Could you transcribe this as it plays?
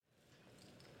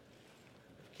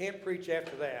can't preach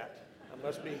after that.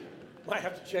 Might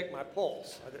have to check my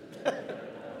pulse.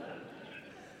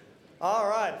 All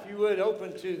right, if you would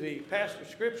open to the pastor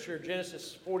scripture,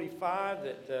 Genesis 45,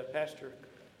 that Pastor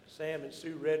Sam and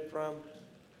Sue read from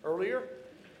earlier.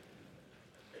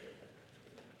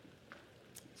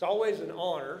 It's always an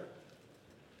honor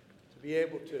to be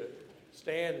able to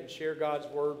stand and share God's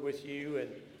word with you,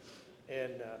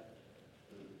 and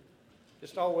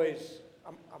just always,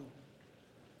 I'm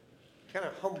kind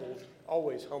of humbled,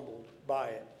 always humbled by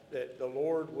it, that the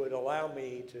Lord would allow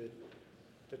me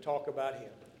to talk about Him.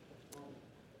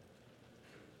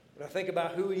 When I think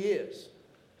about who He is,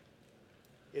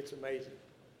 it's amazing.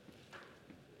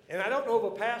 And I don't know of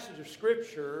a passage of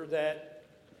Scripture that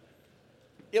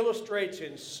illustrates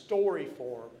in story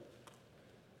form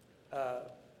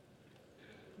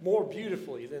more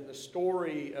beautifully than the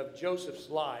story of Joseph's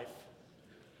life,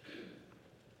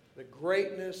 the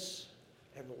greatness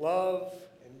and love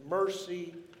and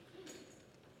mercy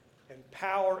and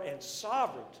power and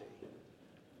sovereignty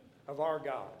of our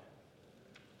God.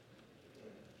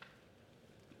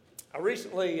 I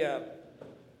recently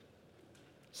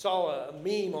saw a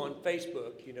meme on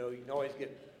Facebook. You know, you can always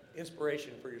get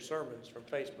inspiration for your sermons from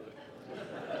Facebook.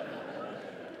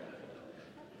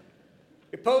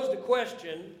 It posed a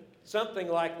question, something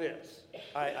like this.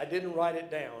 I didn't write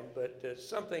it down, but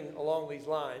something along these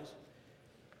lines.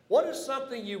 What is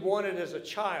something you wanted as a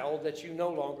child that you no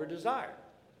longer desire?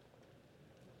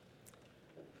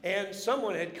 And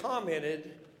someone had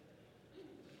commented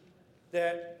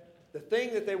that the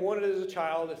thing that they wanted as a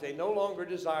child that they no longer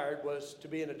desired was to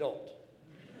be an adult.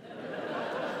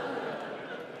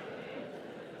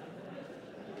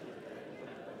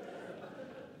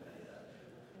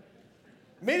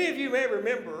 Many of you may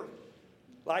remember,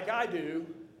 like I do,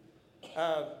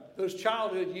 those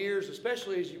childhood years,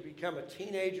 especially as you become a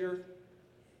teenager,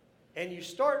 and you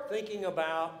start thinking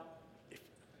about, if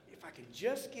I could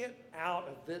just get out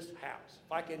of this house,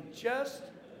 if I can just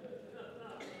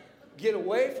get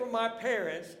away from my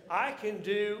parents, I can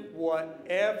do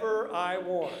whatever I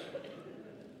want.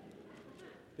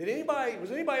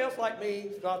 Was anybody else like me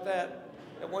who thought that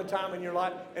at one time in your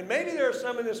life? And maybe there are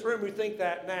some in this room who think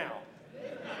that now.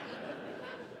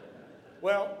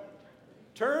 Well,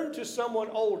 turn to someone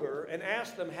older and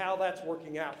ask them how that's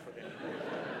working out for them.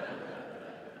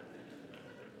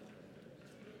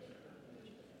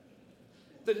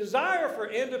 The desire for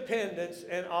independence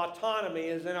and autonomy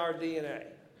is in our DNA.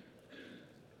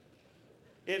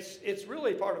 It's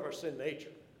really part of our sin nature.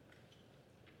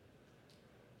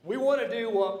 We want to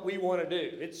do what we want to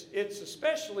do. It's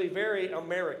especially very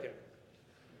American,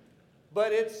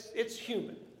 but it's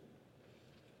human.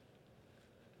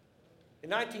 In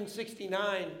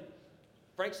 1969,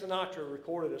 Frank Sinatra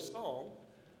recorded a song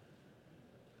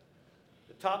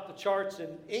that topped the charts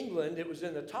in England. It was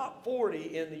in the top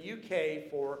 40 in the UK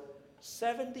for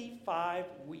 75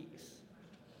 weeks.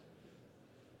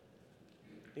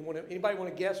 Anybody want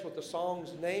to guess what the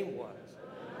song's name was?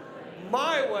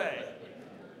 My Way.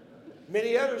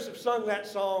 Many others have sung that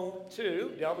song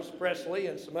too, Elvis Presley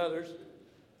and some others.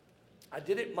 I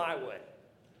Did It My Way.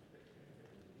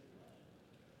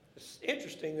 It's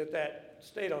interesting that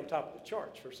stayed on top of the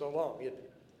charts for so long, isn't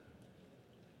it?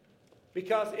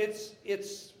 Because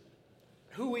it's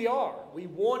who we are. We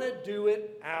want to do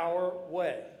it our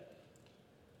way.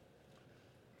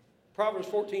 Proverbs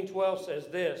 14:12 says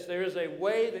this, there is a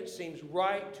way that seems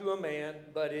right to a man,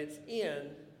 but its end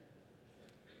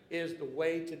is the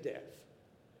way to death.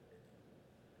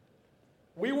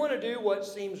 We want to do what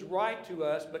seems right to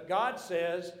us, but God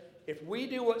says if we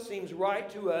do what seems right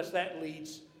to us, that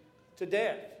leads to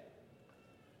death.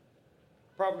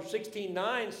 Proverbs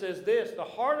 16:9 says this, the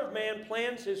heart of man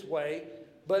plans his way,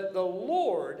 but the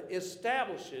Lord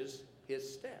establishes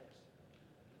his steps.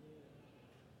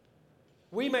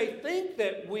 We may think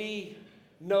that we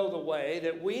know the way,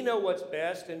 that we know what's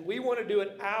best, and we want to do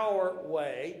it our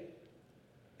way.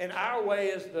 And our way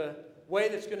is the way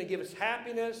that's going to give us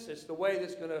happiness. It's the way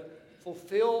that's going to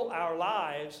fulfill our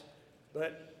lives.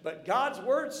 But God's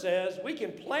Word says we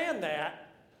can plan that,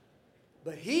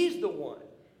 but He's the one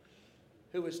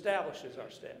who establishes our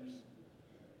steps.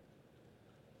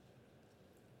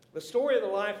 The story of the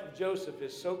life of Joseph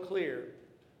is so clear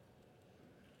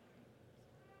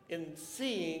in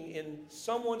seeing in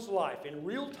someone's life in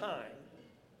real time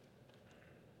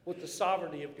what the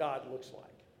sovereignty of God looks like.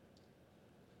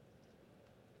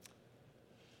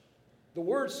 The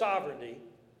word sovereignty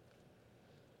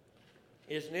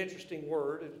is an interesting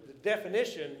word. The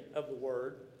definition of the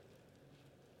word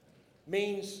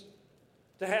means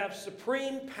to have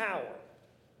supreme power,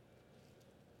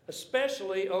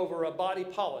 especially over a body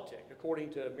politic,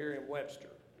 according to Merriam-Webster.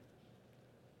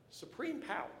 Supreme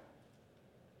power.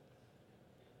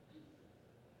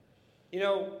 You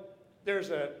know, there's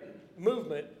a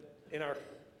movement in our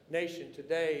nation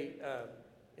today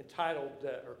entitled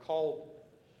or called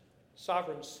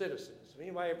sovereign citizens. Have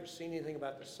anybody ever seen anything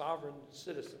about the sovereign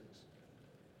citizens?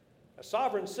 A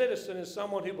sovereign citizen is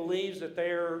someone who believes that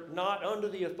they're not under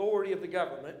the authority of the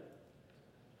government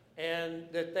and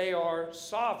that they are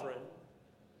sovereign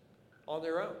on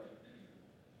their own.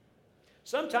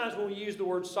 Sometimes when we use the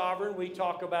word sovereign, we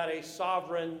talk about a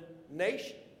sovereign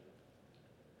nation.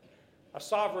 A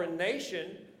sovereign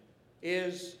nation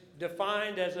is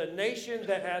defined as a nation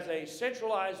that has a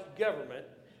centralized government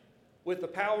with the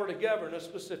power to govern a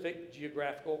specific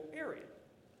geographical area.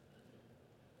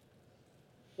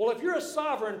 Well, if you're a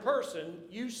sovereign person,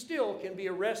 you still can be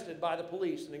arrested by the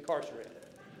police and incarcerated.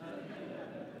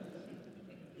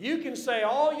 You can say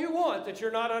all you want that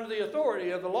you're not under the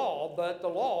authority of the law, but the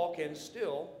law can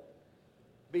still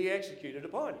be executed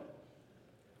upon you.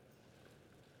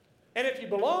 And if you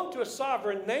belong to a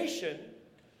sovereign nation,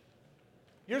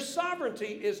 your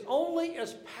sovereignty is only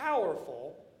as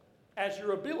powerful as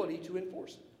your ability to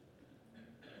enforce it.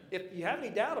 If you have any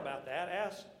doubt about that,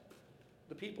 ask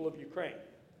the people of Ukraine.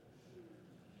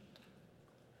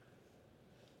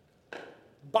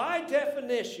 By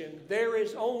definition, there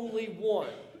is only one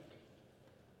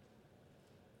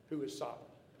who is sovereign.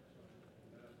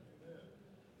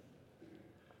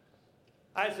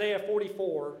 Isaiah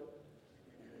 44,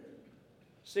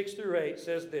 6 through 8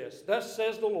 says this, "Thus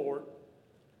says the Lord,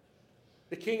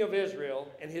 the King of Israel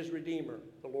and his Redeemer,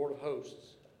 the Lord of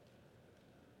hosts.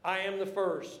 I am the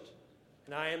first,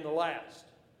 and I am the last.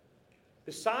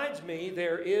 Besides me,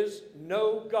 there is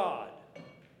no God.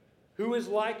 Who is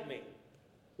like me?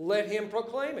 Let him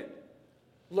proclaim it.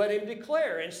 Let him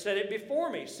declare and set it before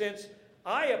me. Since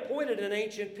I appointed an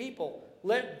ancient people,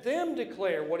 let them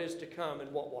declare what is to come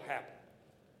and what will happen.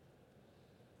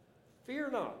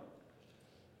 Fear not,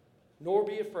 nor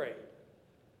be afraid.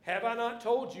 Have I not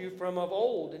told you from of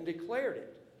old and declared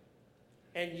it?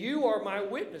 And you are my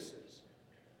witnesses.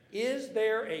 Is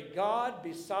there a God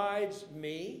besides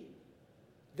me?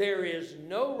 There is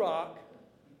no rock,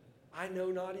 I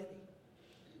know not any."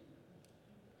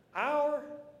 Our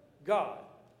God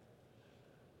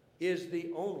is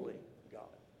the only God.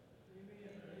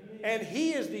 And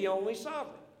he is the only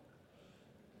sovereign.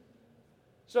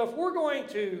 So if we're going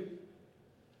to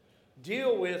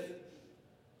deal with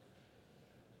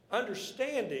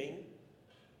understanding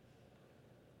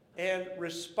and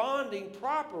responding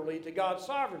properly to God's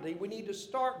sovereignty, we need to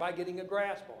start by getting a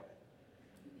grasp on it.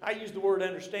 I use the word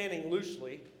understanding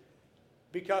loosely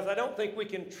because I don't think we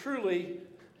can truly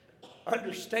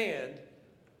understand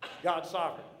God's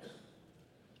sovereignty.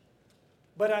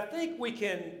 But I think we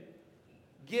can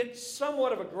get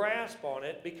somewhat of a grasp on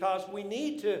it because we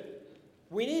need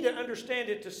to understand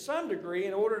it to some degree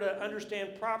in order to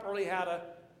understand properly how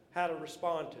to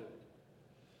respond to it.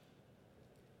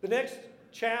 The next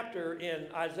chapter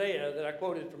in Isaiah that I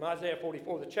quoted from Isaiah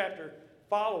 44, the chapter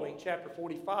following, chapter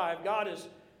 45, God is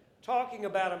talking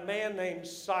about a man named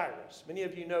Cyrus. Many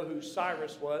of you know who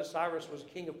Cyrus was. Cyrus was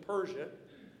king of Persia.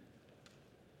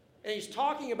 And he's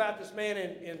talking about this man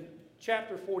in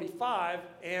chapter 45,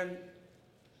 and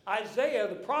Isaiah,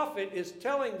 the prophet, is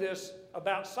telling this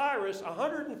about Cyrus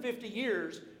 150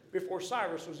 years before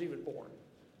Cyrus was even born.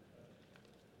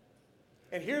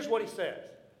 And here's what he says.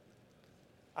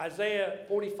 Isaiah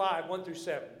 45, 1 through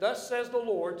 7. "Thus says the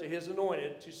Lord to his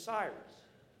anointed, to Cyrus,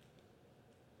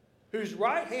 whose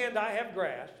right hand I have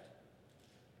grasped,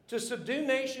 to subdue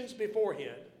nations before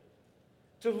him,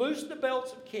 to loose the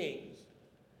belts of kings,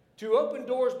 to open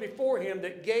doors before him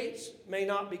that gates may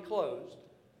not be closed.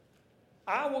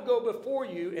 I will go before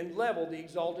you and level the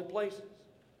exalted places.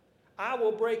 I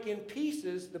will break in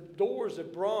pieces the doors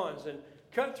of bronze and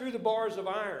cut through the bars of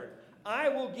iron. I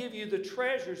will give you the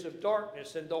treasures of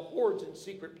darkness and the hoards in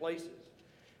secret places,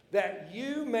 that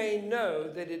you may know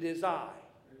that it is I,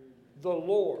 the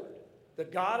Lord, the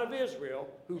God of Israel,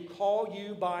 who call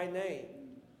you by name.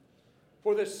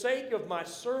 For the sake of my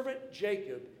servant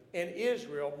Jacob and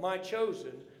Israel, my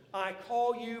chosen, I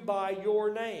call you by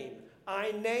your name.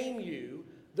 I name you,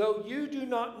 though you do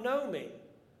not know me.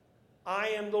 I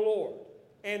am the Lord,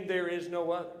 and there is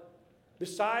no other.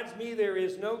 Besides me there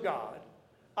is no God.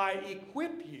 I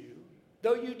equip you,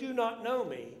 though you do not know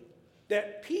me,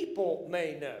 that people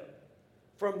may know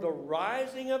from the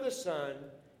rising of the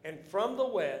sun and from the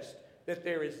west that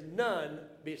there is none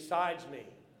besides me.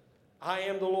 I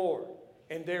am the Lord,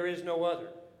 and there is no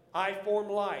other. I form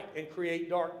light and create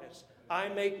darkness. I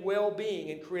make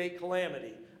well-being and create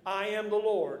calamity. I am the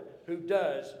Lord who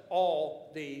does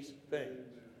all these things.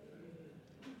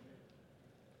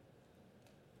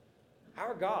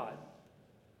 Our God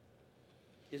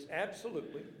is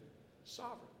absolutely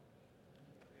sovereign.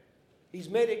 He's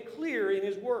made it clear in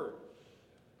His Word.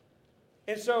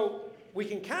 And so we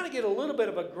can kind of get a little bit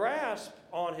of a grasp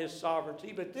on His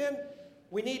sovereignty, but then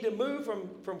we need to move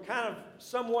from kind of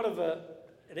somewhat of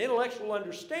an intellectual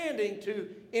understanding to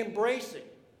embracing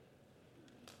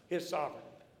His sovereignty.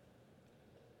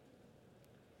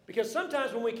 Because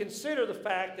sometimes when we consider the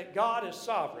fact that God is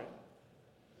sovereign,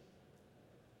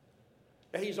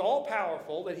 that He's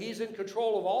all-powerful, that He's in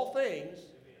control of all things,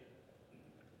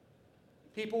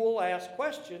 people will ask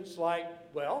questions like,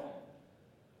 well,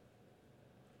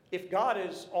 if God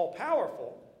is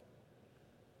all-powerful,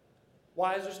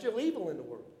 why is there still evil in the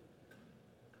world?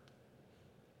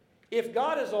 If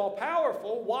God is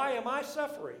all-powerful, why am I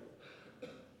suffering?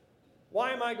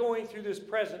 Why am I going through this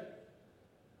present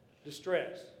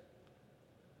distress?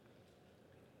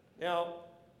 Now,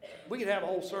 we could have a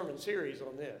whole sermon series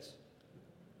on this.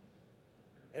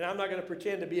 And I'm not going to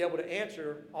pretend to be able to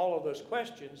answer all of those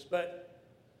questions, but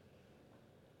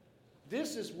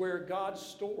this is where God's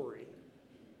story,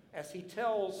 as He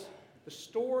tells the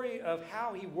story of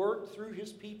how He worked through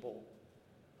His people,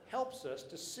 helps us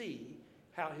to see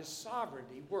how His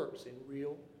sovereignty works in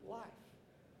real life.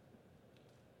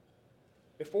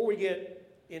 Before we get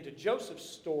into Joseph's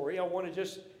story, I want to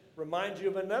just remind you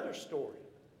of another story.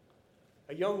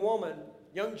 A young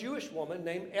Jewish woman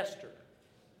named Esther.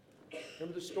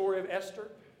 Remember the story of Esther?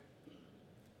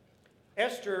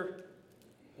 Esther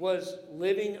was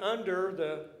living under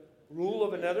the rule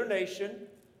of another nation,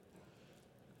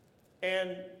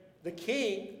 and the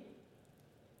king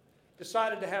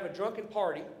decided to have a drunken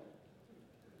party.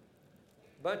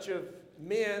 A bunch of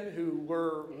men who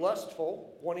were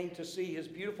lustful, wanting to see his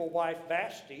beautiful wife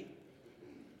Vashti.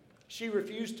 She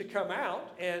refused to come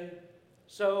out, and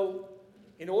so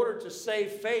in order to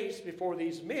save face before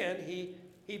these men, he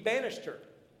banished her.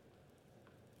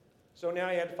 So now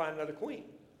he had to find another queen.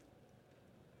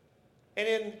 And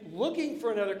in looking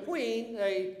for another queen,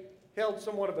 they held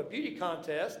somewhat of a beauty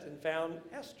contest and found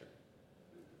Esther.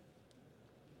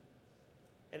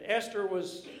 And Esther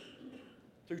was,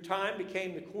 through time,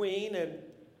 became the queen,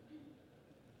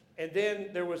 and then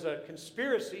there was a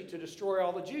conspiracy to destroy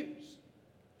all the Jews.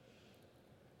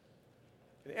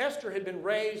 And Esther had been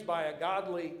raised by a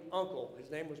godly uncle. His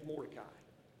name was Mordecai.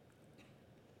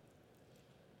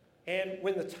 And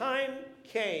when the time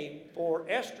came for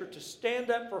Esther to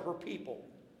stand up for her people,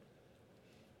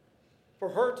 for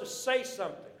her to say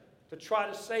something, to try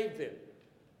to save them,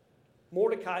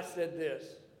 Mordecai said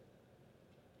this: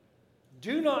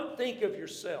 "Do not think of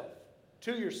yourself,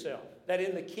 that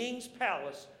in the king's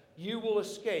palace you will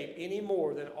escape any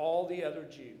more than all the other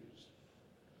Jews.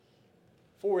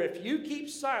 For if you keep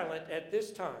silent at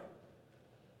this time,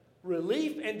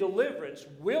 relief and deliverance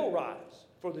will rise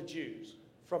for the Jews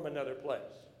from another place.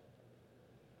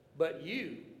 But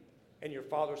you and your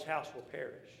father's house will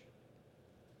perish.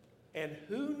 And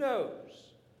who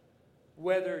knows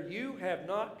whether you have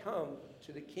not come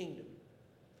to the kingdom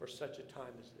for such a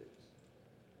time as this?"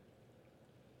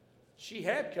 She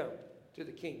had come to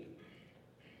the kingdom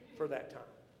for that time.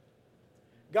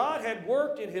 God had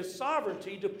worked in His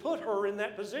sovereignty to put her in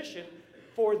that position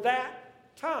for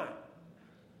that time.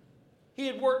 He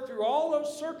had worked through all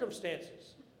those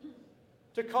circumstances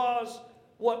to cause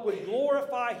what would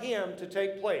glorify Him to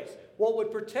take place, what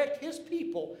would protect His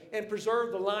people and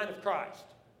preserve the line of Christ.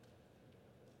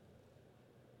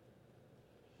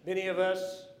 Many of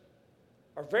us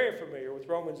are very familiar with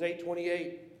Romans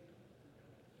 8:28,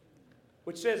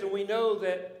 which says, "And we know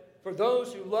that for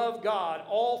those who love God,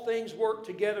 all things work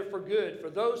together for good,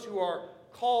 for those who are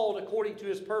called according to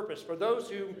His purpose. For those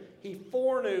whom He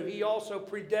foreknew, He also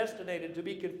predestinated to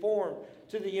be conformed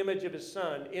to the image of His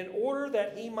Son, in order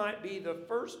that He might be the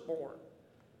firstborn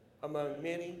among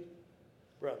many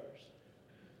brothers."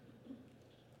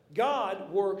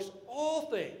 God works all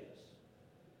things,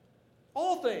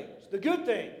 the good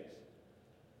things,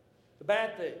 the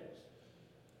bad things,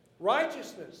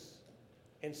 righteousness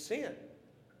and sin,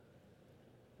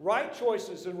 right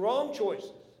choices and wrong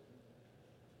choices,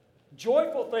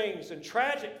 joyful things and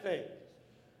tragic things.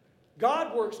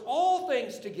 God works all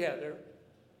things together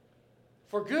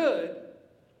for good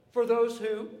for those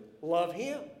who love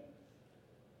Him.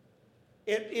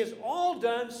 It is all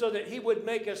done so that He would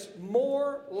make us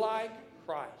more like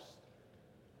Christ.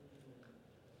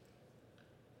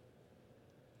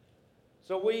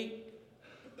 So we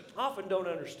often don't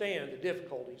understand the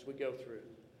difficulties we go through,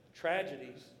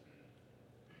 tragedies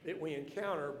that we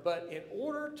encounter, but in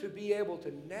order to be able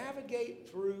to navigate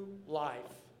through life,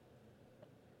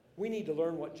 we need to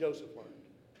learn what Joseph learned.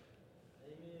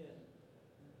 Amen.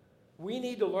 We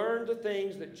need to learn the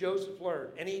things that Joseph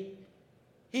learned. And he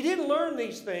didn't learn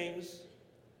these things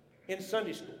in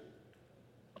Sunday school.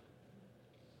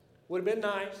 Would have been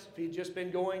nice if he'd just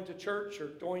been going to church or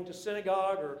going to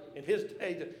synagogue, or in his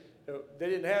day, they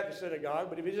didn't have the synagogue,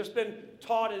 but if he'd just been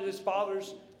taught at his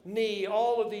father's knee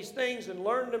all of these things and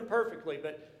learned them perfectly.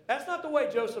 But that's not the way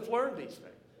Joseph learned these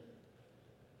things.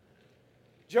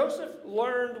 Joseph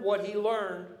learned what he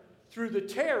learned through the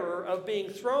terror of being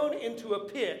thrown into a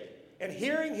pit and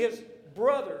hearing his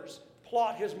brothers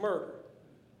plot his murder.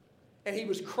 And he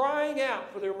was crying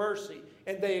out for their mercy,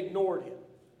 and they ignored him.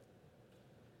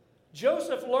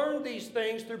 Joseph learned these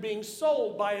things through being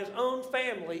sold by his own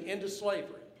family into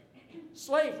slavery.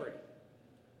 Slavery.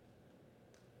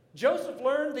 Joseph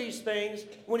learned these things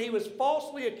when he was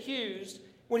falsely accused,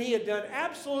 when he had done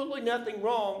absolutely nothing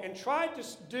wrong and tried to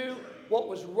do what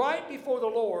was right before the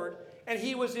Lord, and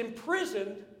he was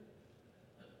imprisoned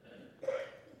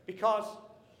because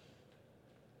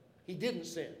he didn't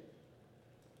sin.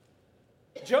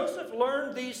 Joseph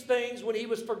learned these things when he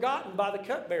was forgotten by the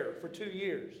cupbearer for 2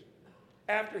 years,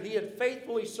 after he had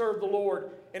faithfully served the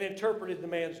Lord and interpreted the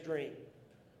man's dream.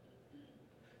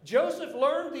 Joseph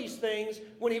learned these things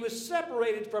when he was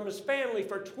separated from his family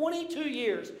for 22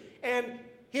 years, and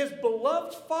his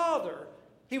beloved father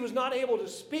he was not able to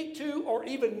speak to or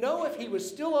even know if he was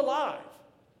still alive.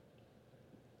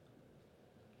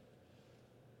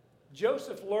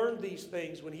 Joseph learned these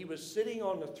things when he was sitting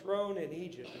on the throne in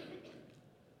Egypt,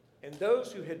 and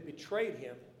those who had betrayed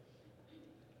him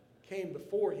came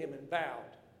before him and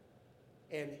bowed,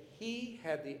 and he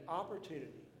had the opportunity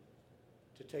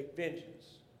to take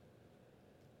vengeance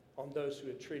on those who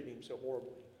had treated him so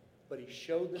horribly. But he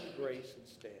showed them grace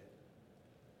instead.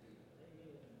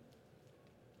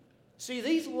 See,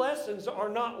 these lessons are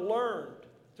not learned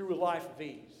through a life of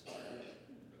ease.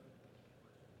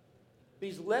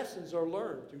 These lessons are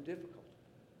learned through difficulty,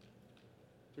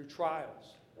 through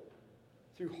trials,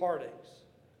 through heartaches.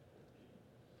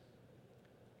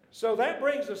 So that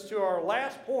brings us to our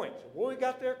last point. Well, we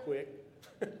got there quick.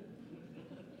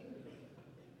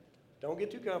 Don't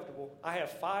get too comfortable. I have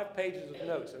 5 pages of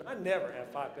notes, and I never have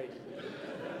 5 pages of notes.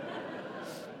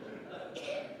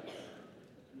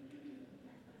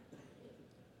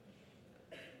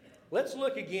 Let's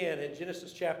look again at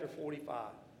Genesis chapter 45.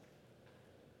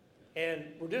 And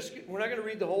we're not going to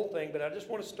read the whole thing, but I just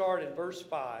want to start in verse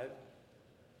 5,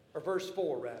 or verse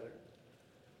 4 rather.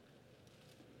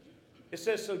 It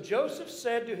says, "So Joseph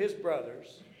said to his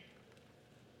brothers,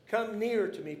 'Come near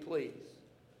to me, please.'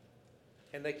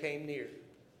 And they came near.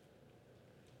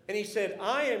 And he said,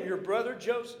 'I am your brother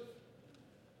Joseph,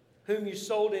 whom you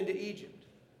sold into Egypt.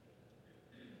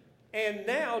 And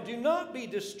now do not be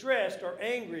distressed or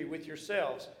angry with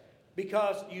yourselves,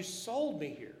 because you sold me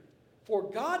here. For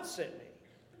God sent me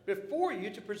before you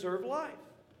to preserve life.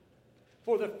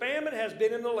 For the famine has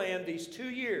been in the land these 2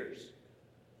 years,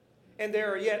 and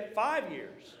there are yet 5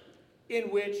 years in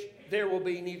which there will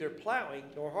be neither plowing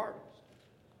nor harvest.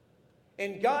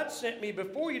 And God sent me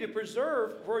before you to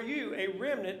preserve for you a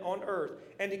remnant on earth,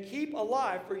 and to keep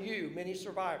alive for you many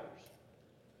survivors.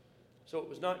 So it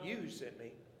was not you who sent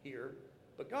me here,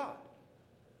 but God.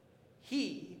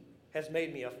 He has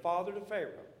made me a father to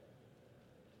Pharaoh,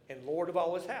 and lord of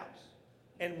all his house,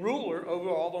 and ruler over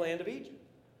all the land of Egypt.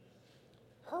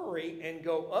 Hurry and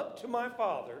go up to my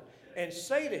father, and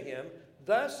say to him,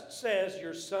 Thus says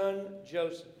your son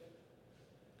Joseph,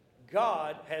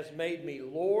 God has made me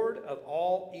lord of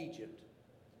all Egypt.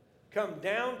 Come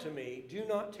down to me, do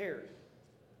not tarry.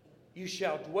 You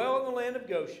shall dwell in the land of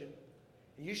Goshen,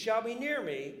 and you shall be near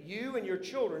me, you and your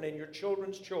children and your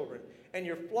children's children, and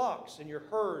your flocks and your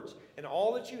herds, and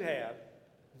all that you have.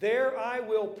 There I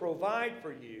will provide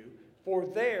for you, for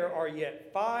there are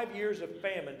yet 5 years of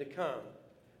famine to come,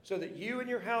 so that you and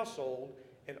your household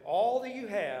and all that you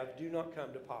have do not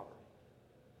come to poverty.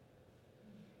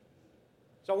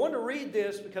 So I want to read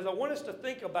this because I want us to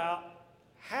think about,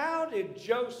 how did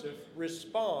Joseph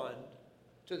respond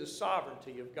to the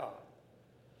sovereignty of God?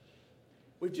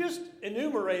 We've just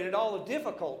enumerated all the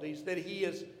difficulties that he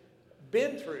has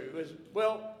been through.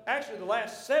 Actually the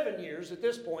last 7 years at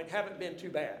this point haven't been too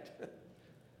bad.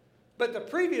 But the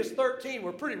previous 13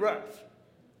 were pretty rough.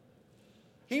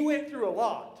 He went through a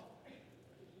lot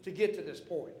to get to this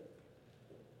point.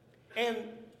 And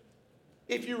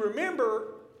if you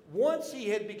remember, once he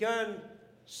had begun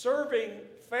serving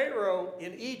Pharaoh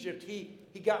in Egypt, he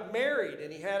got married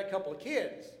and he had a couple of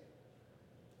kids,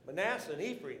 Manasseh and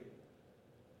Ephraim.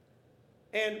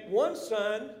 And one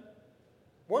son's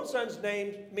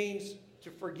name means to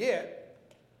forget,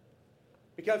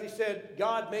 because he said,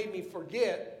 God made me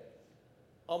forget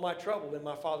all my trouble in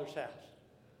my father's house.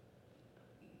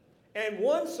 And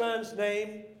one son's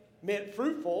name meant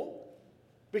fruitful,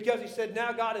 because he said,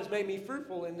 now God has made me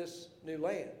fruitful in this new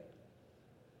land.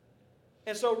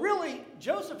 And so really,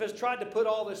 Joseph has tried to put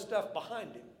all this stuff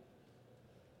behind him.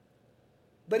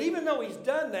 But even though he's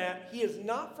done that, he has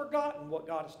not forgotten what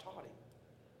God has taught him.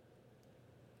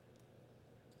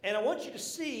 And I want you to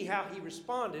see how he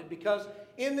responded, because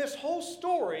in this whole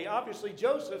story, obviously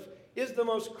Joseph is the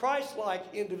most Christ-like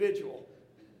individual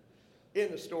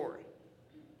in the story.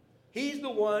 He's the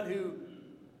one who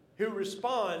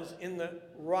responds in the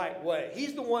right way.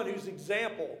 He's the one whose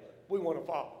example we want to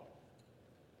follow.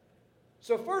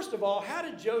 So first of all, how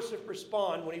did Joseph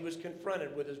respond when he was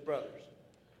confronted with his brothers?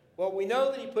 Well, we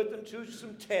know that he put them to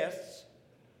some tests,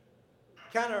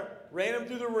 kind of ran them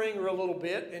through the ringer a little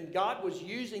bit, and God was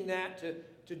using that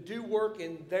to do work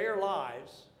in their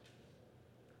lives.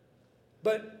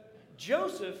 But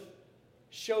Joseph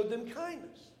showed them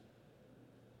kindness.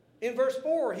 In verse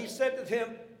 4, he said to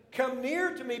them, "Come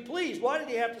near to me, please." Why did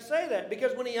he have to say that?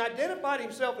 Because when he identified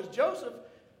himself as Joseph,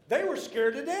 they were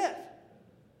scared to death.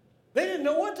 They didn't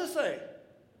know what to say.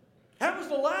 That was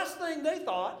the last thing they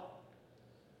thought.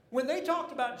 When they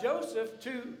talked about Joseph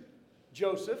to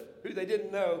Joseph, who they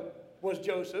didn't know was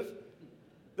Joseph,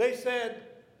 they said,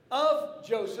 of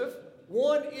Joseph,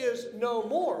 one is no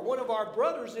more. One of our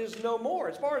brothers is no more.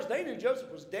 As far as they knew, Joseph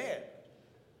was dead.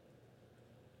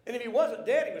 And if he wasn't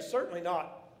dead, he was certainly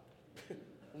not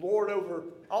Lord over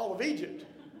all of Egypt.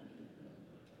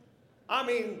 I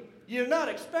mean, you're not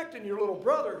expecting your little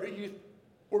brother who you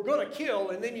were going to kill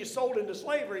and then you sold into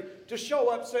slavery to show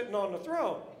up sitting on the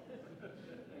throne.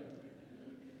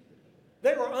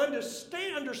 They were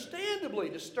understandably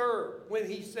disturbed when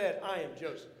he said, "I am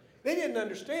Joseph." They didn't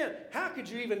understand. How could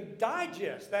you even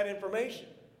digest that information?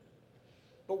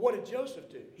 But what did Joseph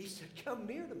do? He said, "Come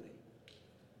near to me."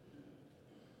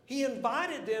 He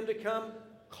invited them to come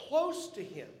close to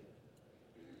him.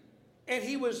 And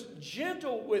he was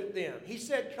gentle with them. He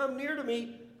said, "Come near to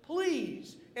me,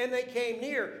 please." And they came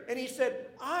near. And he said,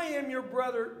 "I am your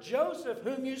brother Joseph,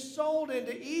 whom you sold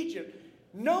into Egypt."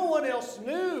 No one else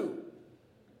knew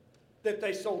that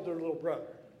they sold their little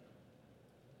brother.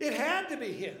 It had to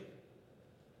be him.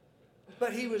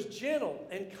 But he was gentle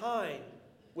and kind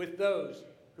with those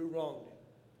who wronged him.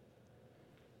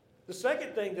 The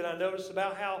second thing that I noticed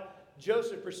about how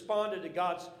Joseph responded to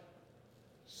God's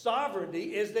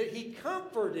sovereignty is that he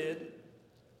comforted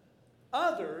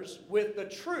others with the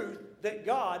truth that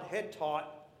God had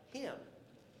taught him.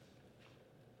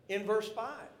 In verse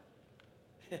 5,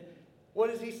 what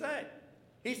does he say?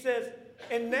 He says,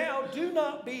 "And now do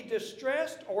not be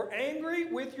distressed or angry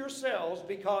with yourselves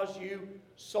because you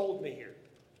sold me here."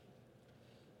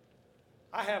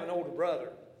 I have an older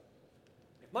brother.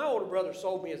 If my older brother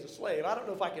sold me as a slave, I don't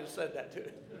know if I could have said that to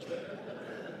him.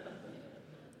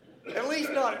 At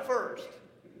least not at first.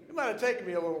 It might have taken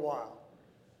me a little while.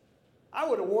 I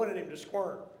would have wanted him to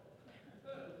squirm.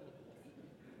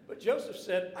 But Joseph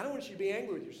said, "I don't want you to be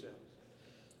angry with yourselves.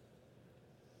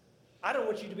 I don't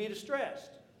want you to be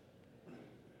distressed."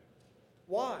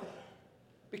 Why?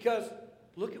 Because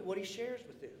look at what he shares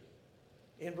with them.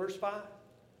 In verse 5,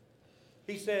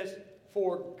 he says,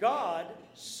 "For God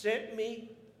sent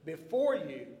me before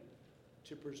you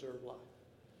to preserve life."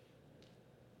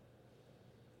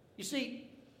 You see,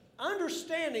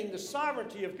 understanding the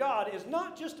sovereignty of God is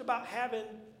not just about having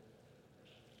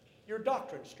your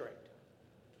doctrine straight.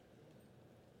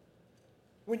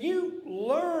 When you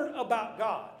learn about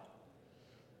God,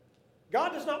 God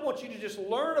does not want you to just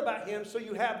learn about him so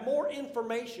you have more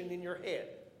information in your head.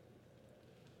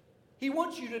 He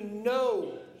wants you to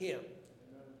know him.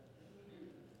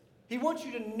 He wants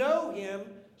you to know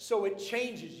him so it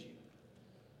changes you.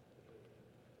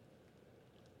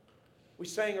 We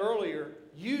sang earlier,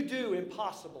 "You do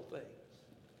impossible things."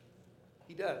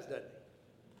 He does, doesn't he?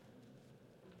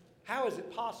 How is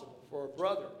it possible for a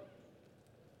brother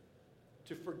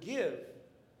to forgive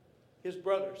his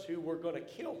brothers who were going to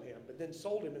kill him, but then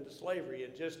sold him into slavery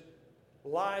and just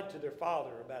lied to their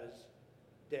father about his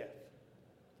death?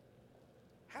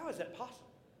 How is that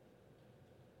possible?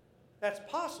 That's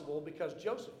possible because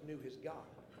Joseph knew his God.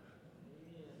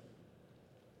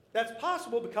 That's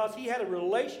possible because he had a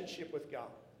relationship with God.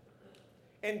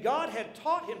 And God had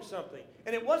taught him something.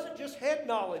 And it wasn't just head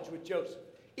knowledge with Joseph.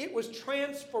 It was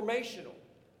transformational.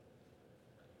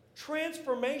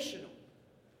 Transformational.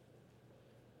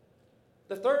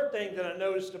 The third thing that I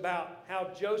noticed about how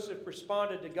Joseph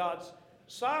responded to God's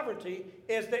sovereignty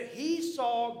is that he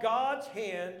saw God's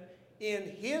hand in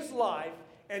his life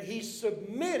and he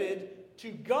submitted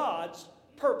to God's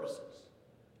purposes.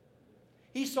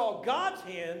 He saw God's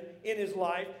hand in his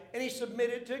life and he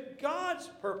submitted to God's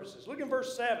purposes. Look in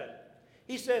verse 7.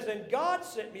 He says, "And God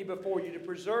sent me before you to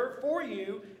preserve for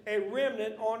you a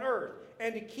remnant on earth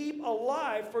and to keep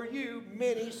alive for you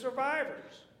many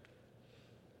survivors."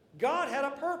 God had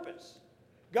a purpose.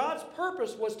 God's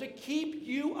purpose was to keep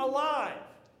you alive.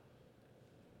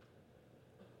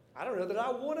 I don't know that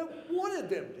I wanted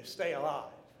them to stay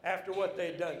alive after what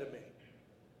they'd done to me.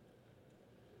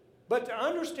 But to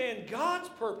understand God's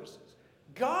purposes,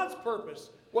 God's purpose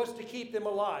was to keep them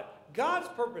alive. God's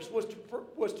purpose was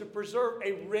to preserve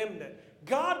a remnant.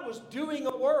 God was doing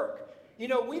a work. You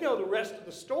know, we know the rest of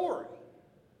the story.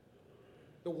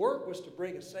 The work was to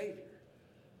bring a Savior.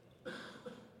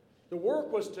 The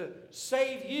work was to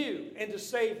save you and to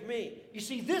save me. You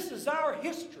see, this is our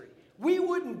history. We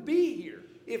wouldn't be here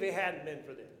if it hadn't been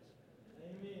for this.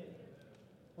 Amen.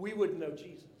 We wouldn't know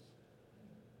Jesus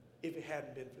if it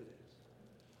hadn't been for this.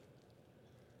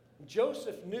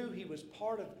 Joseph knew he was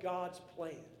part of God's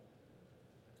plan.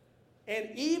 And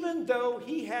even though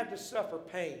he had to suffer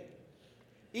pain,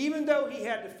 even though he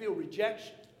had to feel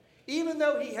rejection, even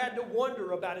though he had to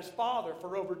wonder about his father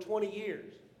for over 20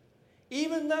 years,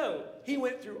 even though he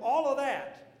went through all of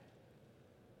that,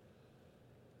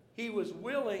 he was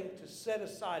willing to set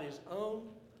aside his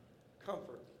own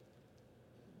comfort,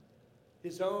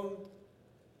 his own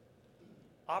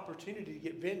opportunity to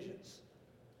get vengeance,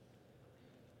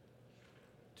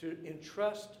 to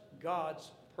entrust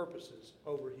God's purposes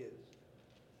over his.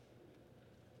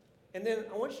 And then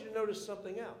I want you to notice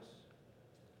something else.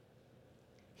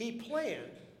 He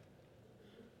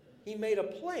made a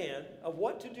plan of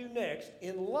what to do next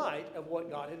in light of what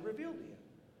God had revealed to him.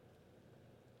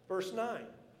 Verse 9,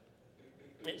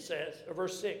 it says, or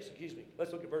verse 6, excuse me.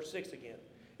 Let's look at verse 6 again.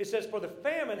 It says, "For the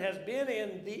famine has been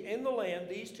in the land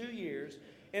these 2 years,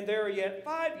 and there are yet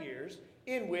 5 years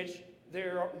in which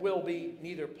there will be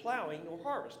neither plowing nor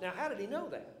harvest." Now, how did he know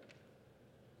that?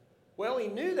 Well, he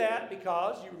knew that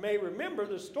because you may remember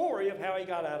the story of how he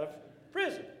got out of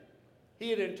prison. He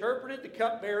had interpreted the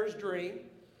cupbearer's dream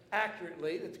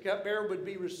accurately, that the cupbearer would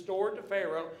be restored to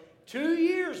Pharaoh. 2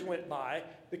 years went by.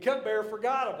 The cupbearer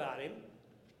forgot about him.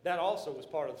 That also was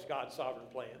part of God's sovereign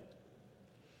plan.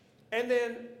 And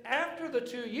then after the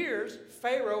 2 years,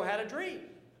 Pharaoh had a dream.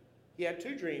 He had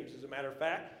 2 dreams, as a matter of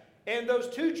fact. And those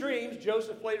 2 dreams,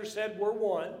 Joseph later said, were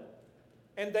one.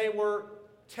 And they were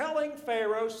telling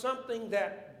Pharaoh something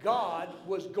that God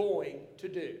was going to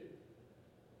do.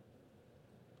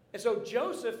 And so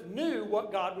Joseph knew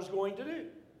what God was going to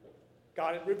do.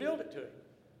 God had revealed it to him.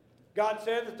 God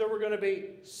said that there were going to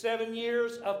be 7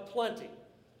 years of plenty.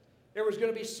 There was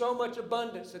going to be so much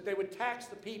abundance that they would tax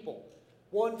the people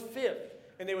 1/5,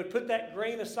 and they would put that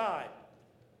grain aside.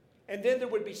 And then there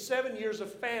would be 7 years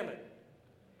of famine.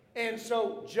 And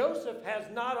so Joseph has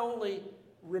not only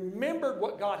remembered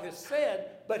what God has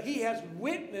said, but he has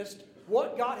witnessed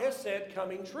what God has said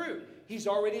coming true. He's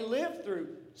already lived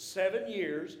through 7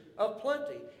 years of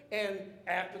plenty. And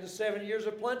after the 7 years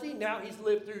of plenty, now he's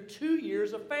lived through 2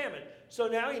 years of famine. So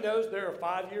now he knows there are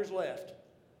 5 years left.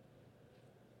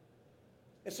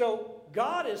 And so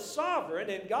God is sovereign,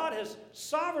 and God has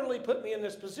sovereignly put me in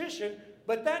this position,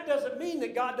 but that doesn't mean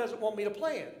that God doesn't want me to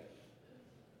plan.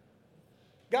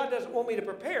 God doesn't want me to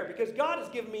prepare, because God has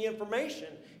given me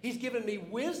information. He's given me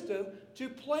wisdom to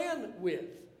plan with.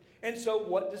 And so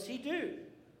what does he do?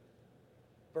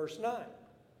 Verse 9.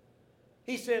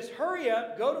 He says, "Hurry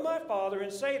up, go to my father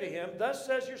and say to him, 'Thus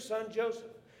says your son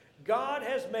Joseph, God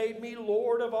has made me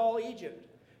Lord of all Egypt.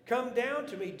 Come down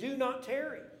to me, do not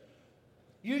tarry.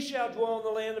 You shall dwell in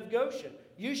the land of Goshen.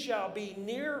 You shall be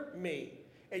near me,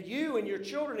 and you and your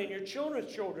children and your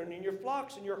children's children and your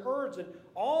flocks and your herds and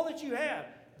all that you have.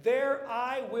 There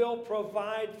I will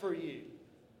provide for you,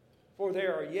 for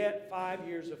there are yet 5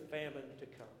 years of famine to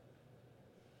come.'"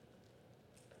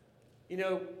 You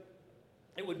know,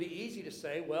 it would be easy to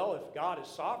say, well, if God is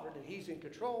sovereign and he's in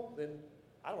control, then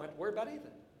I don't have to worry about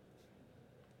anything.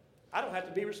 I don't have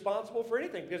to be responsible for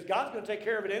anything, because God's going to take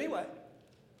care of it anyway.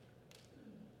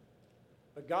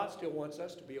 But God still wants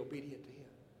us to be obedient to him.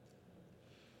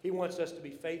 He wants us to be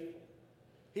faithful.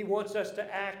 He wants us to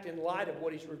act in light of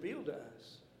what he's revealed to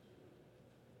us.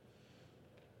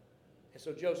 And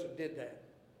so Joseph did that.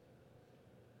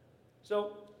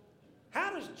 So,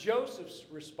 how does Joseph's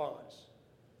response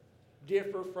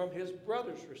differ from his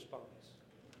brother's response?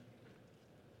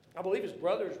 I believe his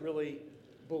brothers really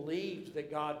believed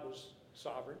that God was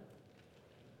sovereign.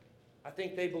 I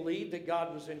think they believed that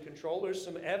God was in control. There's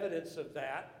some evidence of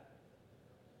that.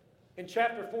 In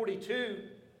chapter 42,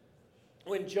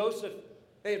 when Joseph,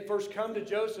 they had first come to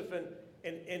Joseph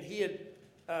and he had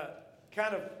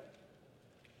kind of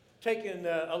taken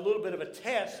a little bit of a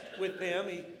test with them.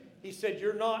 He said,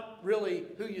 you're not really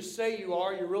who you say you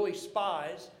are. You're really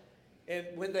spies. And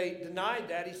when they denied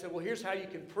that, he said, well, here's how you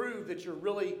can prove that you're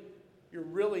really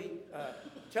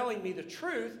telling me the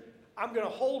truth. I'm going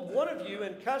to hold one of you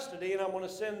in custody, and I'm going to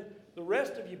send the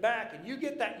rest of you back. And you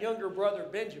get that younger brother,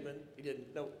 Benjamin. He didn't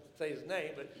say his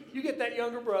name, but you get that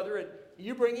younger brother, and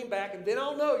you bring him back, and then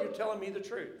I'll know you're telling me the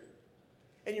truth.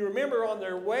 And you remember on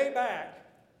their way back,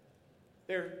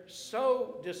 they're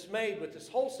so dismayed with this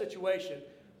whole situation.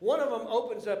 One of them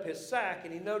opens up his sack,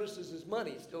 and he notices his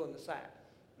money is still in the sack.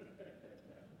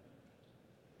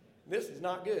 This is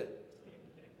not good.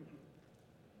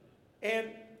 And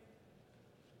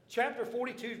chapter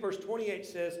 42, verse 28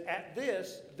 says, at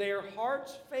this, their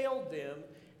hearts failed them,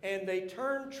 and they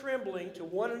turned trembling to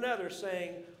one another,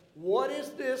 saying, what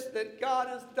is this that God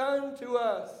has done to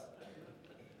us?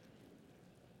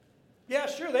 Yeah,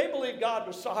 sure, they believed God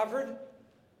was sovereign.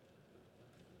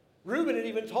 Reuben had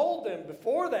even told them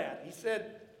before that. He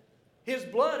said, his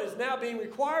blood is now being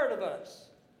required of us.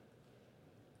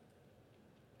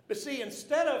 But see,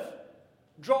 instead of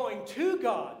drawing to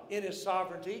God in his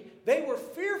sovereignty, they were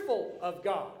fearful of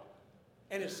God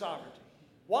and his sovereignty.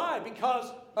 Why?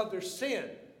 Because of their sin.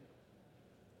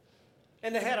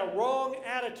 And they had a wrong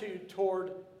attitude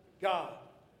toward God.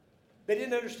 They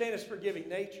didn't understand his forgiving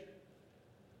nature.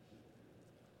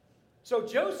 So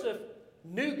Joseph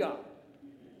knew God.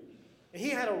 And he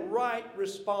had a right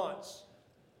response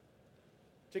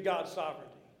to God's sovereignty.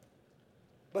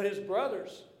 But his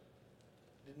brothers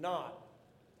did not.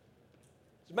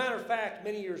 As a matter of fact,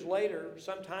 many years later,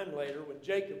 sometime later, when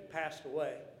Jacob passed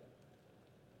away,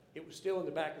 it was still in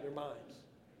the back of their minds.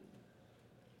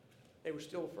 They were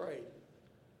still afraid.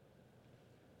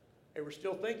 They were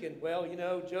still thinking, well, you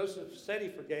know, Joseph said he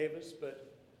forgave us, but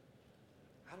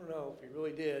I don't know if he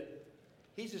really did.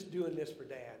 He's just doing this for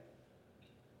Dad.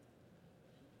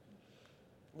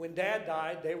 When Dad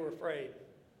died, they were afraid.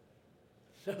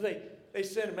 So they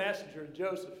sent a messenger to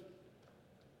Joseph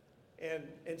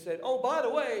and said, oh, by the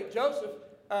way, Joseph,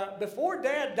 before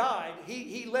Dad died,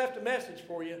 he left a message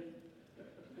for you.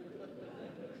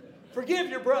 Forgive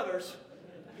your brothers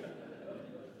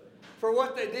for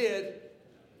what they did.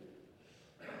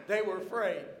 They were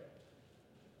afraid.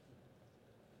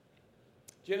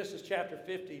 Genesis chapter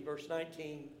 50, verse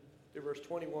 19 to verse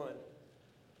 21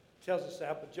 tells us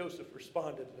how Joseph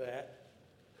responded to that.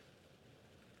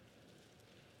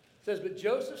 It says, but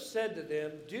Joseph said to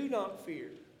them, do not fear,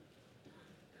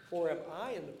 for am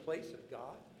I in the place of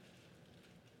God?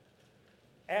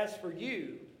 As for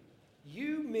you,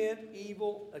 you meant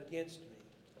evil against me,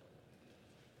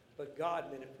 but God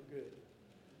meant it for good,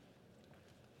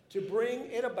 to bring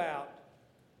it about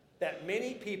that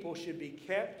many people should be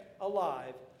kept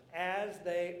alive as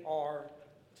they are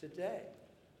today.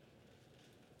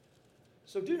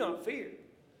 So do not fear.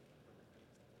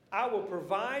 I will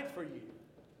provide for you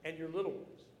and your little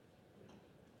ones.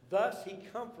 Thus he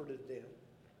comforted them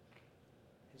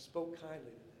and spoke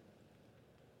kindly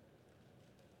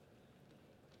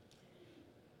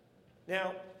to them.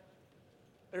 Now,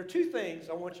 there are two things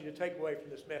I want you to take away from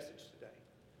this message today.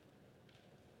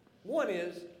 One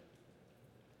is,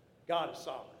 God is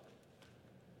sovereign.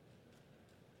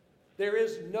 There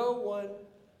is no one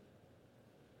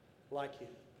like him.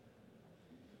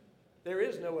 There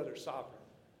is no other sovereign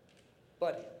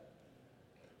but him.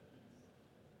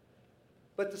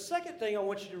 But the second thing I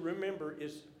want you to remember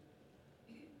is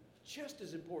just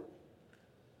as important.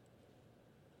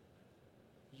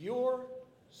 Your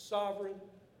sovereign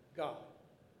God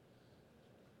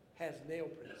has nail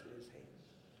prints in his hands.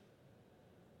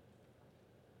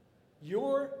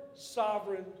 Your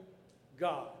sovereign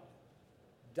God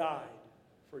died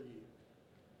for you.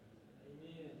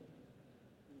 Amen.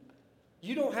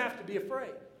 You don't have to be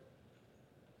afraid.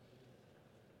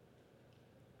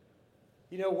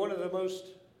 You know, one of the most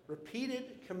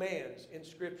repeated commands in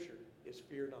Scripture is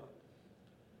fear not.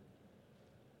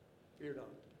 Fear not.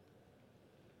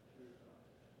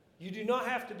 You do not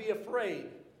have to be afraid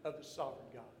of the sovereign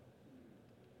God,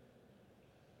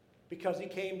 because he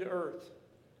came to earth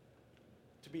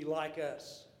to be like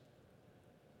us.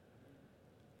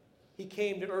 He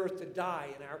came to earth to die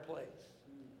in our place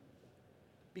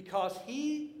because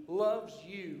he loves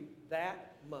you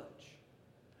that much.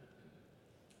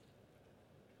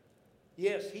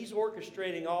 Yes, he's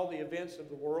orchestrating all the events of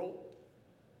the world.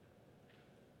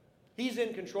 He's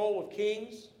in control of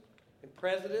kings and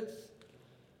presidents.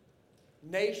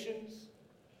 nations,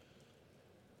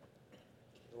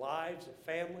 lives of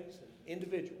families and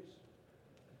individuals.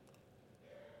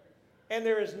 And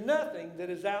there is nothing that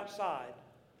is outside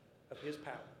of His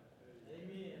power.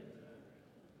 Amen.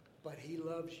 But He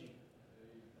loves you.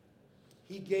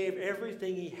 He gave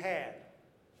everything He had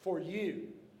for you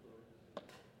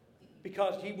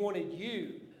because He wanted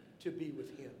you to be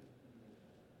with Him.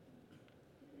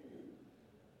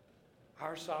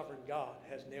 Our sovereign God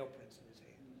has nail prints in His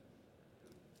hand.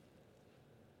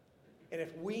 And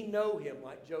if we know Him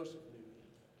like Joseph knew Him,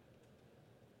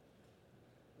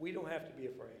 we don't have to be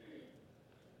afraid.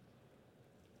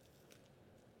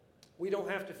 We don't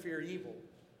have to fear evil.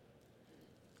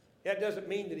 That doesn't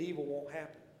mean that evil won't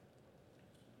happen.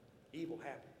 Evil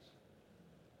happens.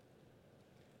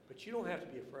 But you don't have to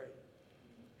be afraid.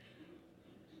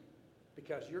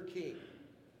 Because your King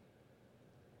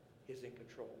is in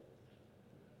control.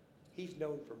 He's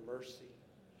known for mercy.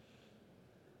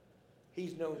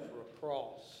 He's known for a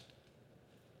cross.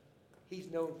 He's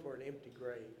known for an empty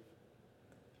grave.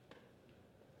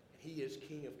 He is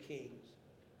King of kings,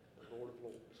 the Lord of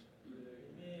lords.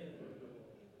 Amen.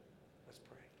 Let's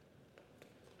pray.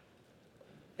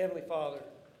 Heavenly Father,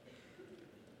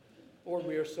 Lord,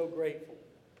 we are so grateful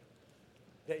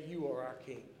that you are our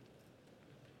King.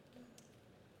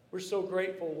 We're so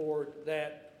grateful, Lord,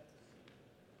 that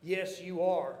yes, you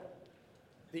are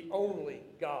the only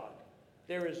God.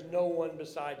 There is no one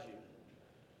beside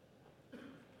you.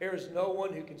 There is no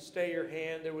one who can stay your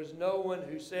hand. There was no one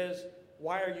who says,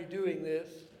 why are you doing this?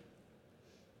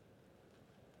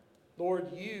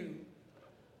 Lord, you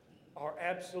are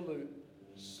absolute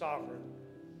sovereign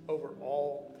over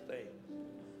all things.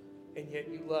 And yet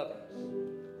you love us.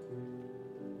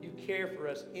 You care for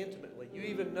us intimately. You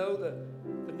even know the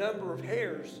number of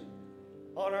hairs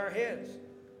on our heads.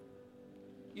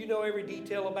 You know every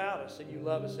detail about us, and you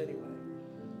love us anyway.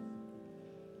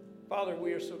 Father,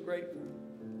 we are so grateful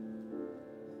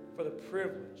for the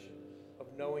privilege of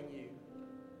knowing you.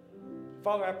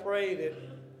 Father, I pray that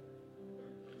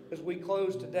as we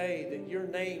close today, that your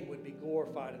name would be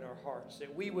glorified in our hearts,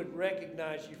 that we would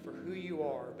recognize you for who you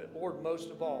are, but Lord, most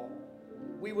of all,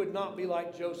 we would not be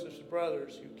like Joseph's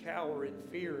brothers who cower in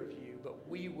fear of you, but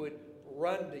we would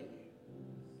run to you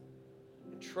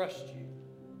and trust you,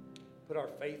 put our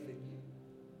faith in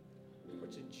you. For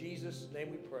it's in Jesus'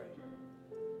 name we pray.